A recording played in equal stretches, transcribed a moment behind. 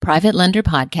Private Lender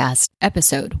Podcast,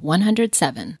 episode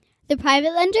 107. The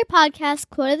Private Lender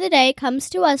Podcast quote of the day comes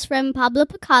to us from Pablo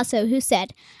Picasso, who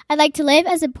said, "I'd like to live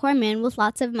as a poor man with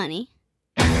lots of money."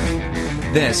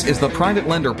 This is the Private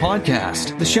Lender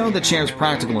Podcast, the show that shares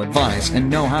practical advice and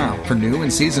know-how for new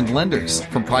and seasoned lenders,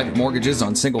 from private mortgages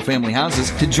on single-family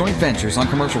houses to joint ventures on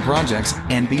commercial projects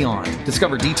and beyond.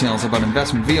 Discover details about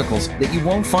investment vehicles that you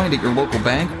won't find at your local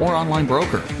bank or online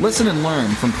broker. Listen and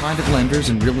learn from private lenders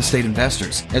and real estate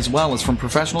investors, as well as from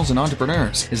professionals and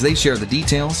entrepreneurs, as they share the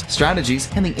details, strategies,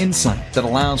 and the insight that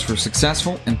allows for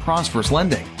successful and prosperous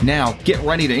lending. Now, get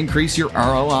ready to increase your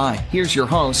ROI. Here's your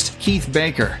host, Keith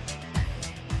Baker.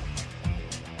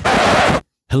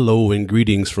 Hello and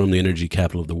greetings from the energy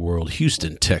capital of the world,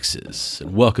 Houston, Texas,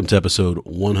 and welcome to episode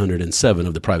 107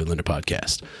 of the Private Lender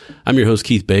Podcast. I'm your host,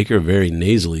 Keith Baker, very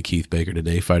nasally Keith Baker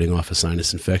today, fighting off a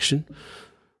sinus infection.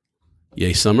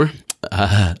 Yay, summer.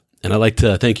 And I'd like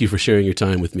to thank you for sharing your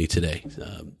time with me today.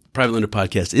 Private Lender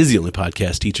Podcast is the only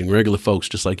podcast teaching regular folks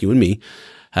just like you and me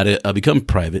how to become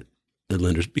private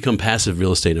lenders, become passive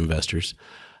real estate investors,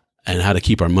 and how to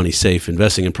keep our money safe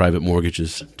investing in private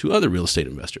mortgages to other real estate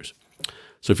investors.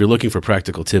 So if you're looking for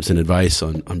practical tips and advice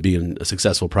on being a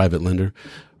successful private lender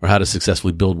or how to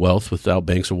successfully build wealth without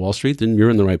banks or Wall Street, then you're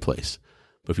in the right place.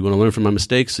 But if you want to learn from my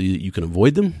mistakes so you can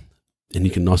avoid them and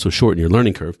you can also shorten your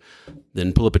learning curve,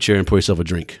 then pull up a chair and pour yourself a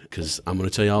drink, because I'm going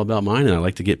to tell you all about mine and I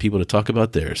like to get people to talk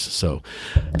about theirs. So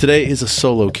today is a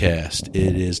solo cast.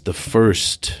 It is the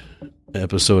first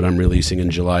episode I'm releasing in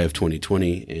July of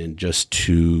 2020, and just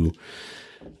to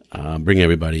bring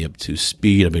everybody up to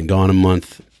speed, I've been gone a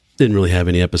month. Didn't really have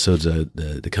any episodes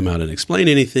to come out and explain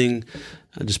anything,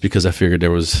 just because I figured there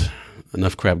was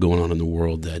enough crap going on in the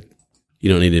world that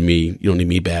you don't need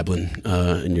me babbling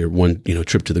in your one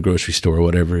trip to the grocery store or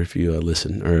whatever, if you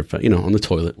listen, or if on the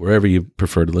toilet, wherever you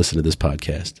prefer to listen to this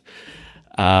podcast.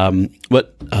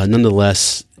 But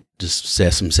nonetheless, just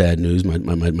some sad news.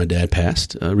 My dad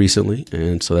passed recently,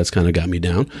 and so that's kind of got me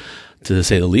down, to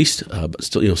say the least. But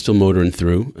still motoring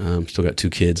through. Still got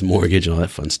 2 kids, mortgage, and all that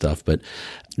fun stuff. But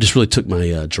just really took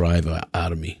my drive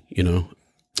out of me.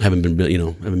 Haven't been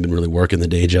really working the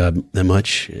day job that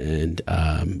much, and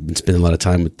been spending a lot of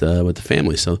time with the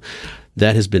family. So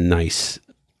that has been nice.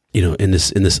 In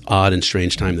this odd and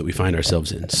strange time that we find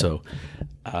ourselves in. So.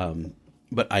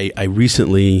 But I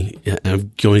recently,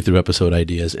 I'm going through episode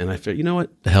ideas, and I figured, you know what,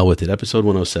 the hell with it. Episode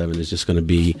 107 is just going to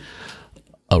be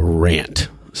a rant,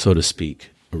 so to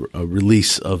speak, a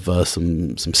release of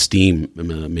some steam,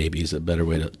 maybe is a better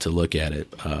way to look at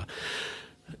it.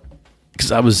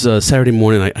 Because I was, Saturday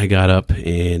morning, I got up,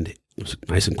 and it was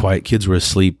nice and quiet. Kids were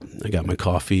asleep. I got my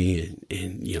coffee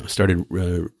and started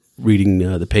reading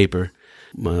the paper,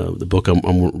 the book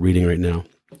I'm reading right now.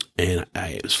 And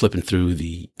I was flipping through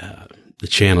the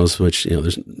channels, which,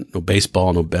 there's no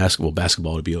baseball, no basketball.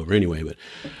 Basketball would be over anyway. But,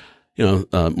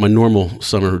 my normal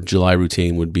summer July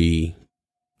routine would be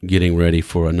getting ready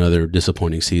for another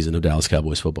disappointing season of Dallas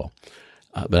Cowboys football.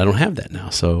 But I don't have that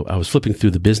now. So I was flipping through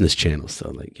the business channels.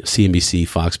 So like CNBC,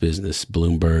 Fox Business,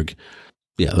 Bloomberg.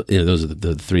 Yeah. Those are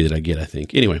the 3 that I get, I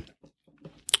think. Anyway,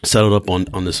 settled up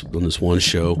on this one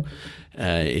show,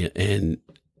 and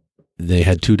they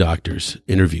had 2 doctors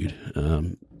interviewed,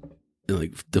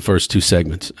 like the first 2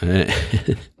 segments.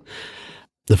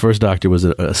 The first doctor was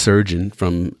a surgeon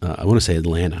from, I want to say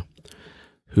Atlanta,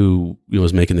 who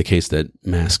was making the case that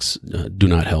masks do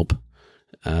not help.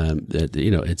 That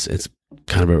it's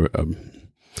kind of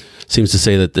seems to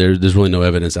say that there's really no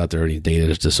evidence out there, any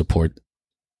data to support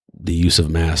the use of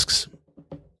masks.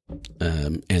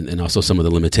 And also some of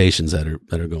the limitations that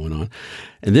are going on.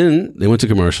 And then they went to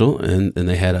commercial, and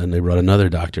they brought another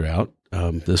doctor out.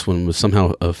 This one was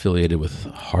somehow affiliated with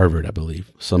Harvard, I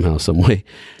believe, somehow, some way.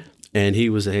 And he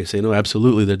was saying, no,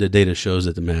 absolutely, that the data shows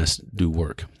that the masks do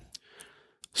work.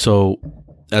 So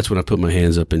that's when I put my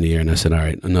hands up in the air and I said, all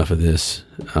right, enough of this.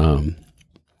 My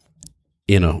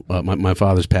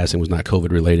father's passing was not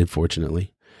COVID related,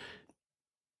 fortunately.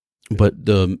 But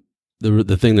the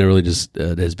thing that really just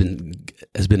has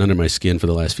been under my skin for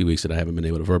the last few weeks that I haven't been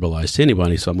able to verbalize to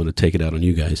anybody, so I'm going to take it out on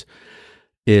you guys,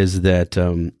 is that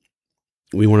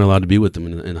we weren't allowed to be with them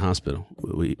in the hospital.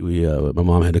 My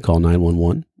mom had to call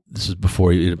 911. This is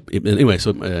before anyway.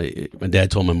 So my dad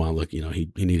told my mom, look,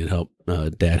 he needed help.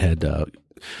 Dad had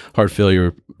heart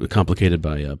failure complicated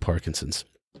by Parkinson's.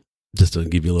 Just to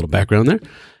give you a little background there,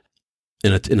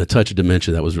 and in a touch of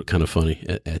dementia, that was kind of funny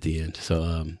at the end.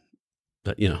 So,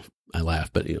 but I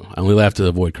laughed, but I only laughed to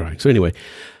avoid crying. So anyway,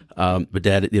 but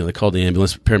Dad, they called the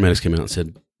ambulance. Paramedics came out and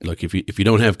said, look, if you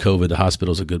don't have COVID, the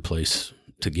hospital's a good place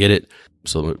to get it.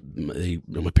 So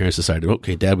my parents decided,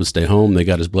 okay, Dad would stay home. They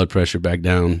got his blood pressure back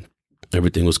down.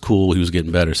 Everything was cool. He was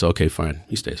getting better. So, okay, fine.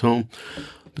 He stays home.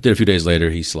 But then a few days later,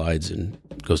 he slides and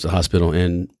goes to the hospital,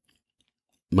 and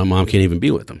my mom can't even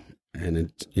be with him. And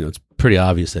it's pretty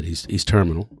obvious that he's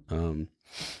terminal.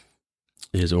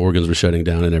 His organs were shutting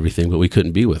down and everything, but we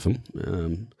couldn't be with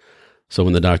him. So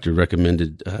when the doctor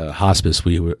recommended hospice,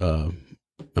 we were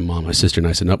my mom, my sister, and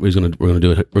I said, "Nope, we're going to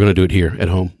do it. We're going to do it here at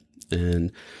home."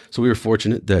 And so we were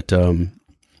fortunate that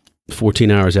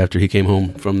 14 hours after he came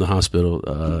home from the hospital,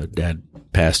 Dad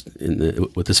passed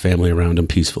with his family around him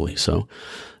peacefully. So,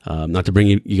 not to bring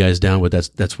you guys down, but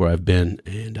that's where I've been,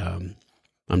 and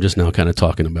I'm just now kind of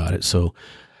talking about it. So,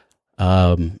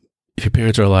 if your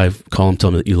parents are alive, call them,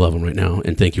 tell them that you love them right now,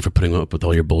 and thank you for putting up with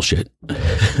all your bullshit.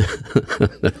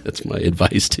 That's my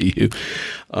advice to you.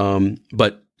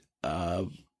 But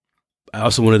I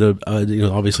also wanted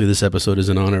to, obviously this episode is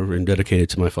in honor and dedicated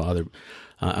to my father.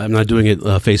 I'm not doing it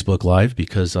Facebook Live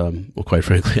because, quite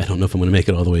frankly, I don't know if I'm going to make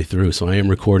it all the way through. So I am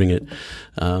recording it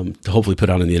to hopefully put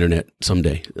out on the internet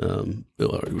someday,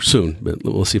 soon. But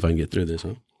we'll see if I can get through this.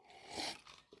 Huh?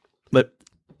 But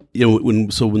when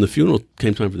the funeral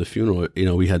came time for the funeral,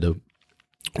 we had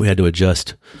to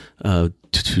adjust to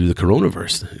the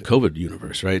coronavirus, the COVID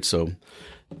universe, right? So,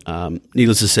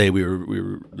 needless to say, we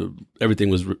were everything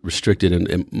was restricted,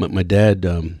 and my dad.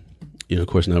 Of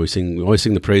course, now we always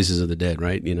sing the praises of the dead,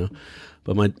 right?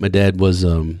 But my dad was,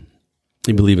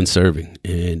 he believed in serving,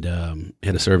 and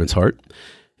had a servant's heart,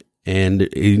 and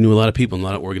he knew a lot of people and a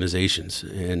lot of organizations,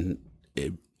 and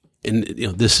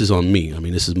this is on me. I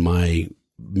mean, this is me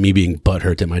being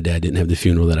butthurt that my dad didn't have the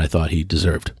funeral that I thought he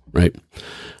deserved, right?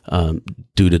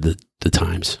 Due to the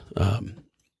times, and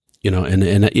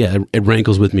it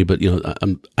rankles with me, but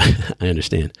I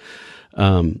understand.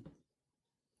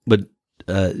 But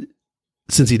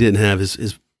since he didn't have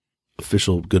his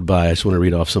official goodbye, I just want to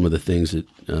read off some of the things that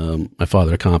my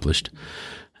father accomplished.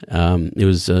 He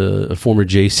was a former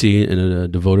JC and a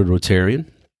devoted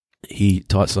Rotarian. He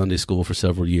taught Sunday school for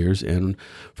several years, and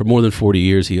for more than 40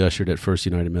 years, he ushered at First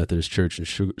United Methodist Church in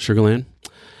Sugar Land.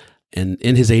 And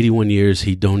in his 81 years,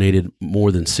 he donated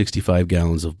more than 65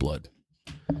 gallons of blood.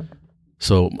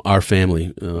 So our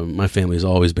family, my family has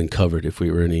always been covered. If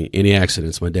we were in any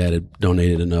accidents, my dad had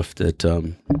donated enough that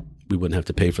we wouldn't have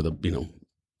to pay for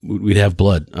we'd have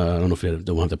blood. I don't know if we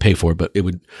don't have to pay for it, but it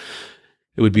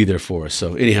would be there for us.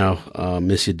 So anyhow,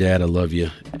 miss you, Dad. I love you.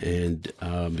 And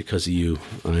because of you,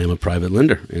 I am a private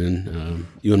lender, and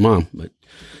you and Mom. But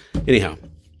anyhow,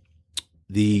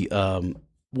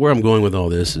 where I'm going with all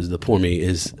this is the poor me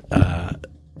is,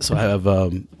 so I have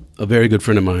a very good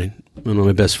friend of mine. One of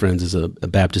my best friends is a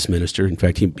Baptist minister. In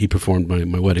fact, he performed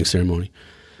my wedding ceremony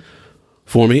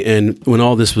for me. And when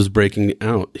all this was breaking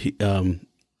out,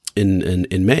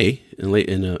 in May,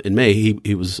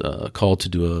 he was called to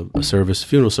do a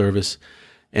funeral service,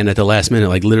 and at the last minute,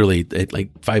 like literally at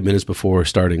 5 minutes before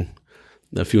starting,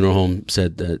 the funeral home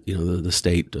said that the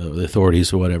state, the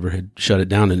authorities or whatever had shut it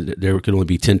down, and there could only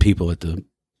be 10 people at the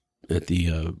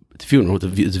funeral, the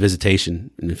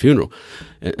visitation and the funeral.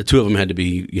 And 2 of them had to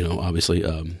be obviously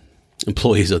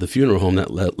employees of the funeral home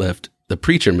that left. The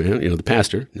preacher man, the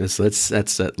pastor,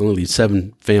 that's only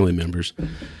 7 family members,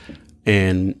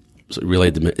 and so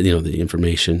relayed the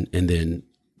information, and then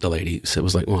the lady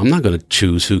was like, "Well, I'm not going to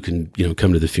choose who can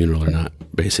come to the funeral or not.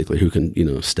 Basically, who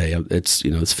can stay. It's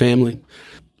it's family."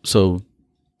 So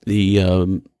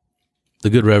the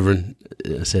good reverend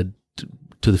said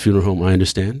to the funeral home, "I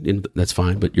understand, that's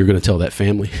fine, but you're going to tell that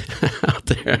family out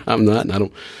there. I'm not,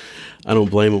 and I don't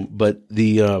blame them." But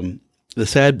the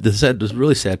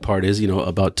really sad part is,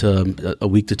 about a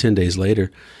week to 10 days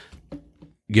later,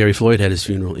 Gary Floyd had his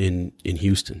funeral in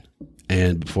Houston.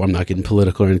 And before, I'm not getting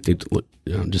political or anything, look,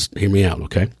 just hear me out,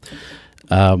 okay?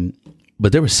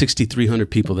 But there were 6,300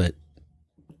 people that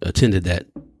attended that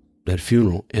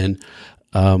funeral. And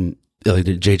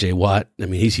like J.J. Watt, I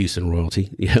mean, he's Houston royalty.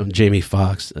 Jamie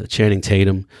Foxx, Channing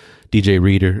Tatum, DJ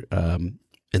Reader. And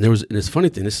it's a funny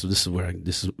thing, this is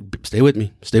stay with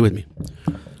me.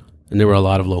 And there were a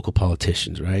lot of local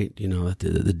politicians, right?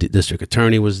 The district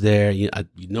attorney was there.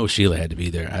 Sheila had to be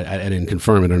there. I didn't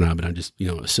confirm it or not, but I'm just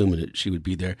assuming that she would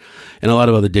be there. And a lot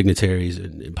of other dignitaries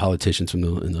and politicians from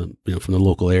the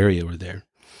local area were there.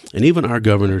 And even our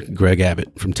governor, Greg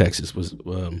Abbott from Texas, was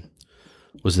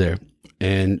there.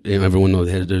 And everyone knows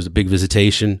there's a big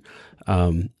visitation.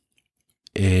 And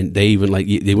they even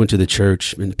they went to the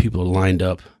church, and the people lined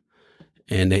up.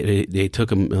 And they took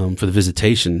them for the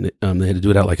visitation. They had to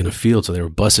do it out in a field, so they were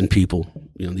bussing people.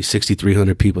 These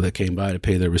 6,300 people that came by to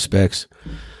pay their respects.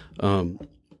 They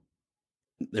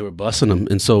were bussing them,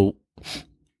 and so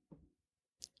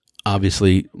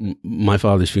obviously, my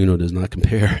father's funeral does not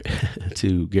compare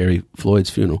to Gary Floyd's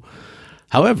funeral.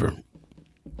 However,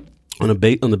 on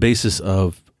the basis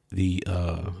of the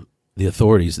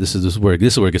authorities, this is where it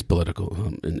gets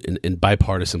political and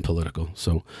bipartisan political.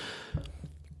 So,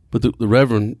 but the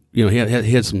Reverend,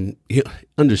 he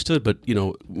understood, but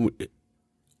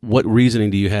what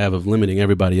reasoning do you have of limiting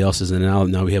everybody else's?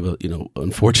 And now we have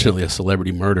unfortunately a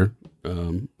celebrity murder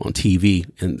on TV,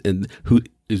 and who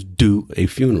is due a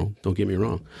funeral. Don't get me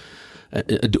wrong,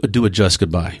 do a just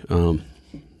goodbye. Let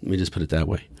me just put it that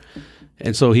way.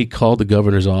 And so he called the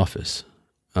governor's office.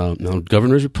 Now, the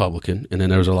governor's Republican, and then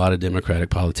there was a lot of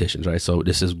Democratic politicians, right? So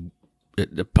this is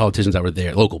the politicians that were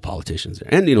there, local politicians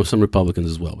there, and some Republicans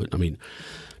as well. But I mean,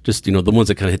 just the ones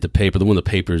that kind of hit the paper, the one the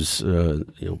papers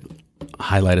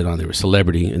highlighted on there were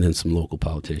celebrity, and then some local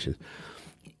politicians.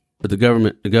 But the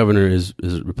governor is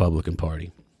Republican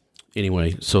Party.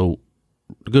 Anyway, so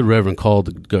the good Reverend called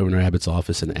the Governor Abbott's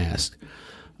office and asked,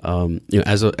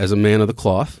 as a man of the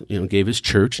cloth, gave his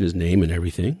church and his name and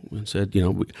everything, and said,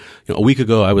 a week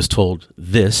ago I was told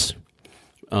this,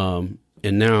 and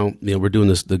now we're doing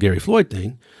the Gary Floyd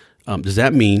thing. Does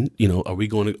that mean are we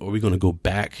going to go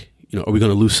back? Are we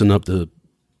going to loosen up the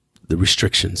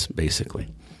restrictions basically?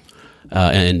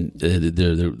 And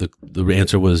the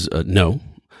answer was no.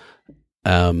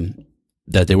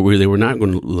 That they were not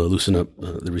going to loosen up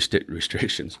the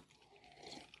restrictions.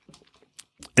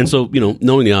 And so,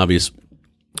 knowing the obvious,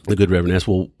 the good Reverend asked,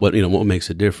 well, what makes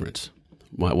a difference?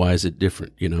 Why is it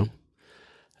different?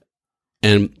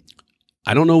 And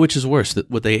I don't know which is worse, that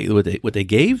what they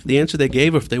gave, the answer they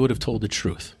gave, or if they would have told the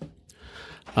truth.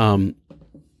 The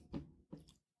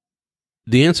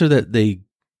answer that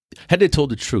had they told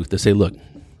the truth, they say, look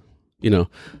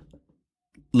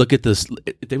at this.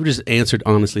 If they were just answered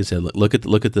honestly and said, look at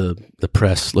the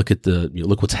press, look at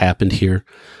look what's happened here.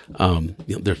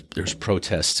 There's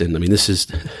protests, and I mean this is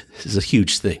a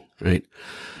huge thing, right?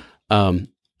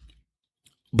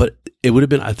 But it would have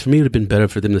been, for me, it would have been better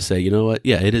for them to say, you know what?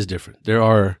 Yeah, it is different. There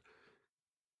are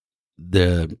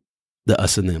the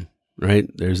us and them, right?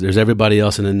 There's everybody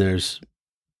else, and then there's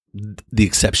the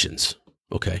exceptions.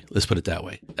 Okay, let's put it that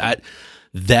way.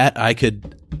 That I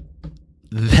could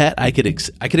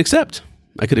accept.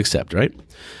 I could accept, right?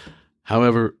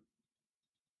 However,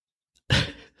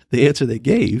 the answer they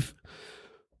gave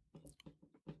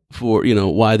for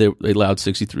why they allowed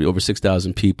over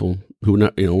 6,000 people who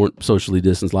weren't socially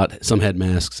distanced. Some had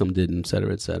masks, some didn't, et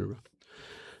cetera, et cetera.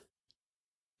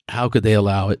 How could they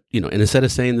allow it? And instead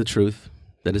of saying the truth,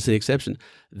 that is the exception,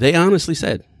 they honestly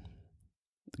said,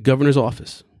 the governor's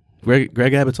office, Greg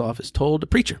Abbott's office, told a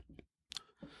preacher,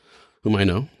 whom I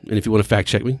know, and if you want to fact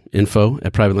check me,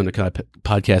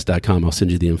 info@privatelenderpodcast.com, I'll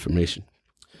send you the information.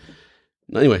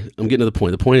 Anyway, I'm getting to the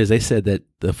point. The point is they said that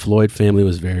the Floyd family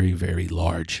was very, very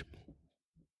large.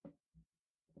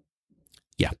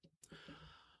 Yeah.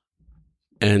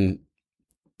 And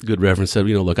good Reverend said,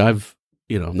 look, I've,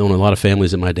 known a lot of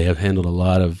families in my day. I've handled a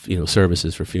lot of,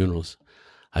 services for funerals.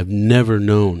 I've never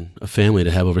known a family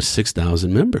to have over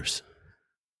 6,000 members.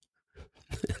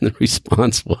 And the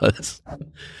response was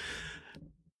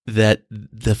that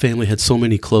the family had so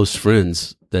many close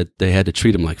friends that they had to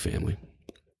treat them like family.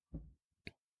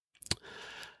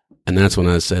 And that's when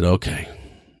I said, okay.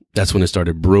 That's when it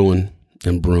started brewing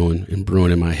and brewing and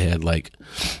brewing in my head. Like,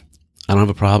 I don't have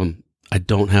a problem. I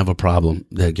don't have a problem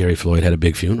that Gary Floyd had a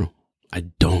big funeral. I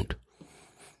don't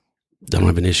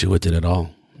have an issue with it at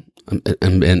all.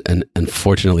 And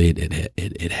unfortunately,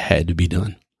 it had to be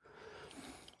done.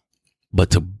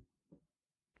 But to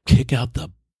kick out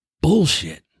the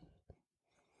bullshit,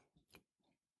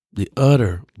 the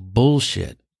utter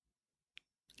bullshit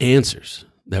answers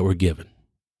that were given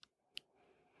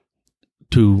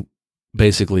to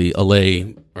basically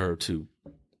allay or to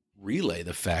relay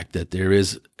the fact that there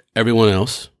is everyone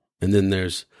else, and then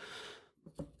there's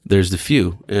the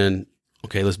few. And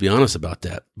okay, let's be honest about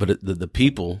that. But the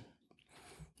people,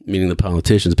 meaning the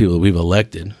politicians, the people that we've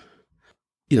elected,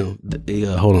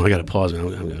 hold on, I got to pause.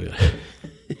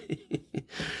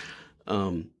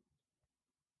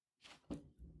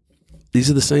 These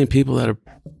are the same people that are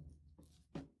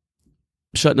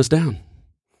shutting us down,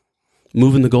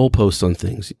 moving the goalposts on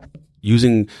things,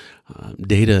 using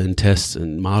data and tests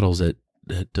and models that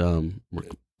were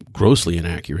grossly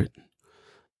inaccurate.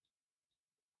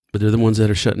 But they're the ones that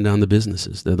are shutting down the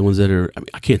businesses. They're the ones that are,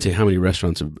 I can't tell you how many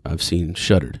restaurants I've seen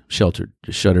sheltered,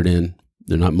 just shuttered in.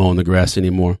 They're not mowing the grass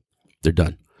anymore. They're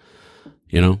done.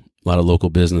 A lot of local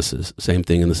businesses, same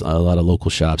thing a lot of local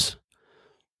shops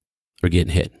are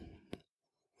getting hit.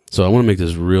 So I want to make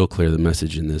this real clear, the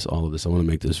message in this, all of this. I want to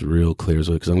make this real clear as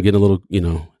well, because I'm getting a little,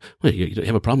 wait, you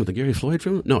have a problem with the Gary Floyd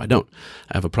film? No, I don't.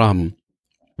 I have a problem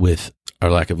with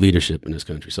our lack of leadership in this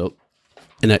country. So,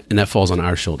 and that falls on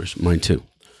our shoulders, mine too.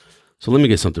 So let me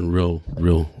get something real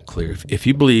clear. If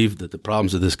you believe that the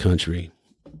problems of this country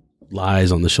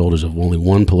lies on the shoulders of only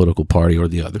one political party or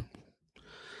the other,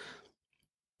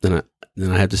 then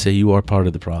I have to say you are part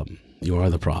of the problem. You are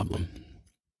the problem.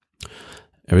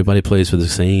 Everybody plays for the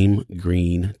same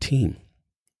green team.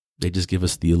 They just give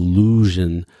us the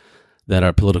illusion that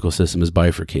our political system is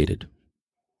bifurcated.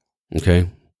 Okay?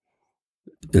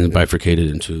 And bifurcated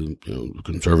into the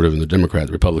conservative and the Democrat,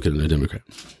 the Republican and the Democrat,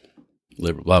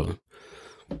 liberal, blah, blah.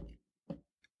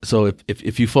 So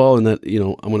if you fall in that,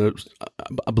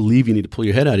 I believe you need to pull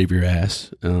your head out of your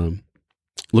ass,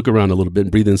 look around a little bit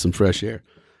and breathe in some fresh air.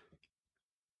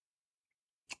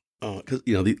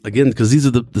 Because these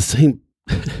are the same.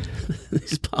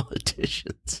 These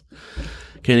politicians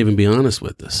can't even be honest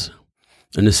with us.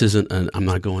 And this isn't, I'm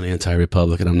not going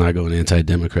anti-Republican, I'm not going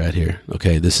anti-Democrat here.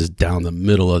 Okay, this is down the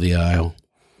middle of the aisle.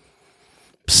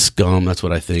 Scum, that's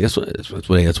what I think. That's what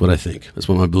I think. That's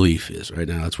what my belief is right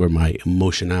now. That's where my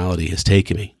emotionality has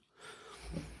taken me.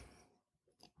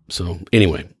 So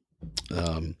anyway,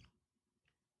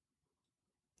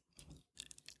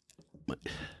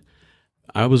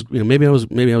 I was, maybe I was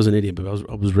an idiot, but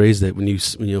I was raised that when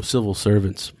civil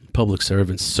servants, public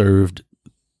servants served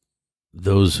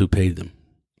those who paid them.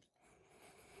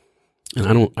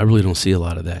 And I really don't see a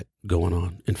lot of that going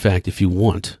on. In fact, if you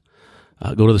want,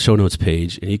 go to the show notes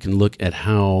page and you can look at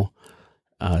how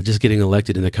just getting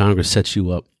elected into Congress sets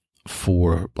you up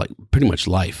for like pretty much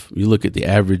life. You look at the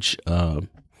average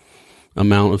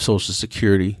amount of Social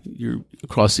Security you're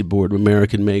across the board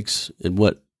American makes and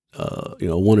what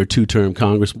 1 or 2 term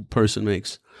Congress person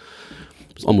makes.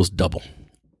 It's almost double.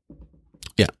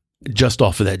 Yeah, just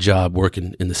off of that job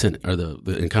working in the Senate or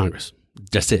in Congress.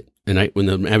 That's it. And when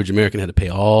the average American had to pay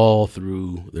all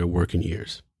through their working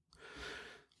years.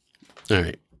 All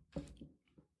right.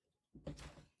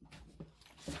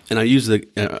 And I use the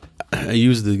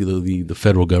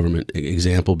federal government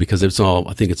example because it's all.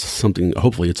 I think it's something.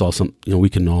 Hopefully, it's all some. We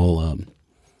can all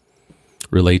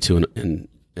relate to and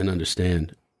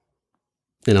understand.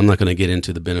 And I'm not going to get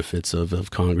into the benefits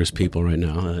of Congress people right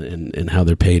now and how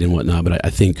they're paid and whatnot. But I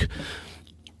think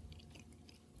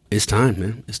it's time,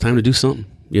 man. It's time to do something.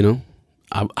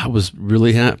 I was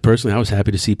really personally. I was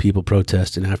happy to see people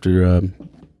protesting after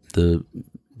the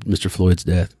Mr. Floyd's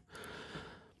death.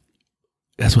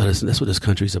 That's what this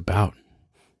country's about,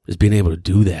 is being able to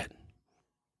do that.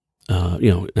 Now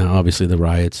obviously the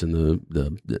riots and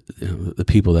the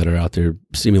people that are out there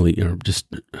seemingly just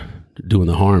doing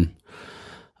the harm.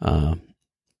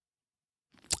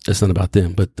 It's not about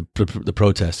them, but the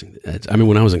protesting. I mean,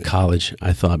 when I was in college,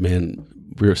 I thought, man,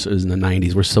 it was in the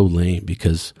 90s. We're so lame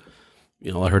because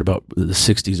I heard about the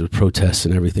 60s with protests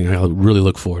and everything. I really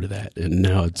look forward to that, and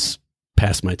now it's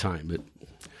past my time. But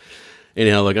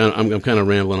anyhow, like I'm kind of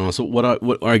rambling on. So all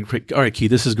right, Keith,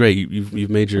 this is great.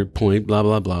 You've made your point. Blah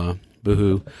blah blah.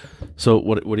 Boo-hoo. So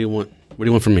what do you want? What do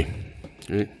you want from me?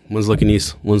 All right. One's looking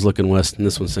east, one's looking west, and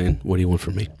this one's saying, "What do you want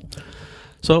from me?"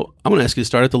 So I'm going to ask you to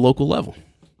start at the local level,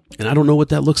 and I don't know what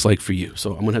that looks like for you.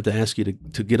 So I'm going to have to ask you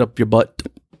to get up your butt,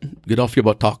 get off your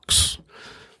buttocks,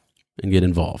 and get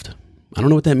involved. I don't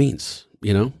know what that means,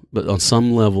 but on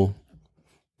some level,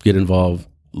 get involved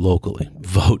locally.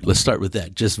 Vote. Let's start with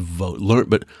that. Just vote.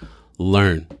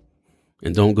 Learn.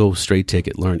 And don't go straight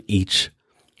ticket. Learn each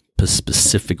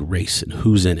specific race and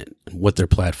who's in it and what their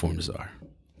platforms are.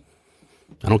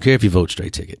 I don't care if you vote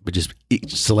straight ticket, but just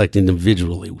select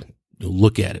individually.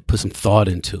 Look at it. Put some thought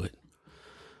into it.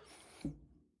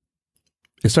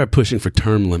 And start pushing for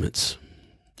term limits.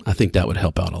 I think that would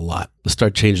help out a lot. Let's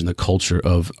start changing the culture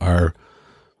of our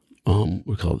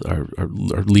we call it our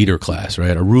leader class,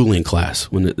 right? Our ruling class,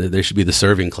 when they should be the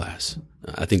serving class.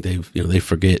 I think they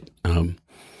forget. No,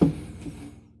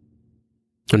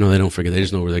 they don't forget. They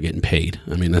just know where they're getting paid.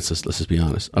 I mean, let's just be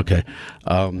honest. Okay.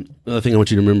 Another thing I want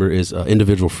you to remember is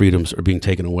individual freedoms are being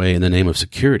taken away in the name of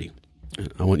security.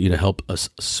 I want you to help us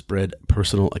spread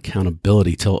personal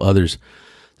accountability. Tell others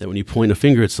that when you point a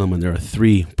finger at someone, there are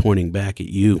 3 pointing back at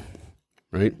you,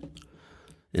 right?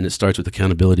 And it starts with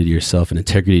accountability to yourself and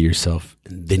integrity to yourself,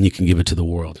 and then you can give it to the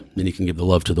world. Then you can give the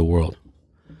love to the world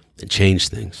and change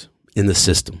things in the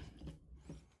system.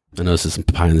 I know this is some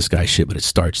pie-in-the-sky shit, but it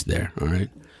starts there, all right?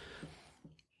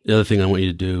 The other thing I want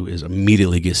you to do is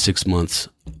immediately get 6 months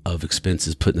of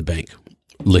expenses put in the bank,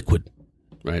 liquid,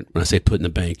 right? When I say put in the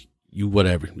bank, you put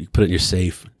it in your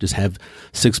safe. Just have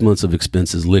 6 months of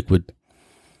expenses liquid,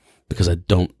 because I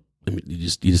don't I mean, you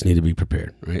just need to be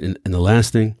prepared, right? And the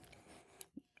last thing,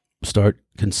 start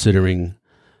considering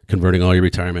converting all your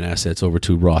retirement assets over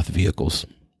to Roth vehicles.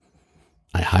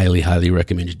 I highly, highly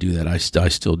recommend you do that. I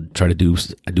still try to do.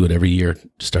 I do it every year.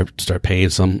 Start paying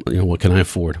some. What can I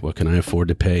afford? What can I afford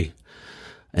to pay?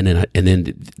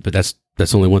 But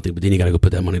that's only one thing. But then you got to go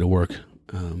put that money to work,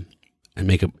 and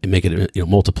make it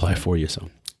multiply for you. So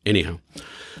anyhow,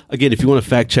 again, if you want to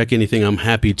fact check anything, I'm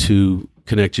happy to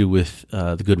connect you with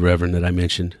the good Reverend that I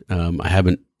mentioned.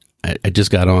 I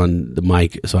just got on the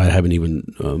mic, so I haven't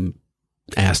even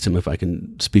asked him if I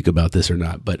can speak about this or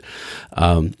not. But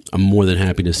I'm more than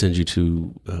happy to send you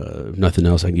to, if nothing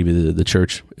else, I can give you the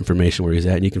church information where he's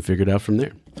at, and you can figure it out from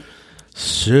there.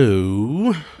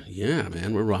 So, yeah,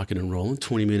 man, we're rocking and rolling.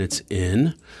 20 minutes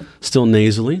in, still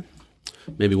nasally.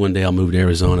 Maybe one day I'll move to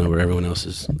Arizona where everyone else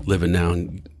is living now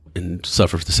and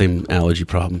suffer from the same allergy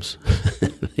problems.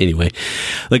 Anyway,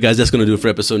 look, guys, that's going to do it for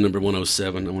episode number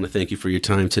 107. I want to thank you for your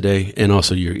time today and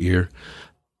also your ear.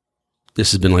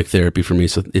 This has been like therapy for me.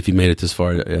 So if you made it this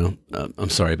far, I'm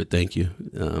sorry, but thank you.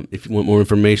 If you want more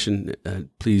information,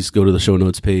 please go to the show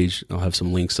notes page. I'll have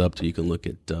some links up so you can look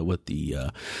at what the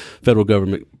federal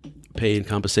government pay and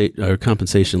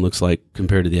compensation looks like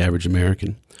compared to the average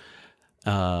American.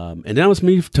 And now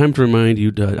it's time to remind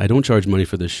you, I don't charge money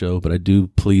for this show, but I do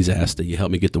please ask that you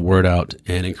help me get the word out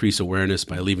and increase awareness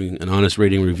by leaving an honest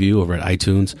rating review over at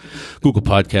iTunes, Google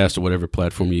Podcast, or whatever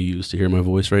platform you use to hear my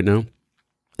voice right now.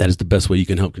 That is the best way you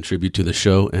can help contribute to the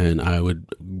show, and I would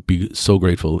be so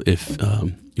grateful if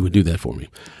you would do that for me.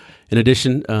 In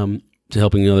addition to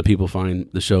helping other people find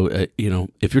the show,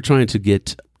 if you're trying to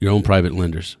get your own private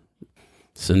lenders,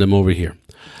 send them over here.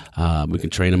 We can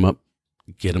train them up,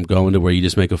 get them going to where you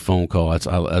just make a phone call. That's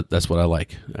what I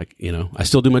like. I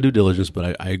still do my due diligence,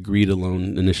 but I agree to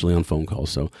loan initially on phone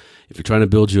calls. So if you're trying to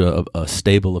build you a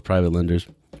stable of private lenders,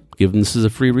 give them this as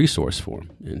a free resource for them.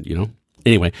 And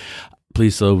anyway.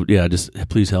 Please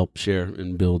help share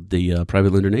and build the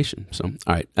private lender nation. So,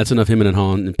 all right, that's enough hemming and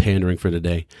hawing and pandering for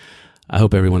today. I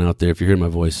hope everyone out there, if you're hearing my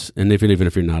voice, and even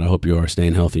if you're not, I hope you are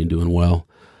staying healthy and doing well,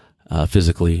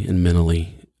 physically and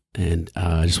mentally. And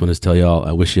I just wanted to tell y'all,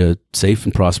 I wish you a safe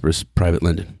and prosperous private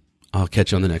lending. I'll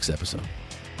catch you on the next episode.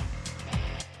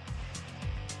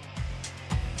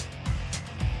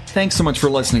 Thanks so much for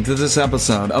listening to this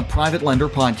episode of Private Lender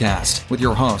Podcast with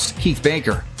your host, Keith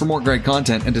Baker. For more great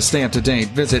content and to stay up to date,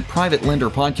 visit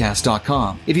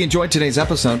privatelenderpodcast.com. If you enjoyed today's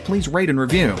episode, please rate and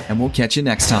review, and we'll catch you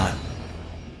next time.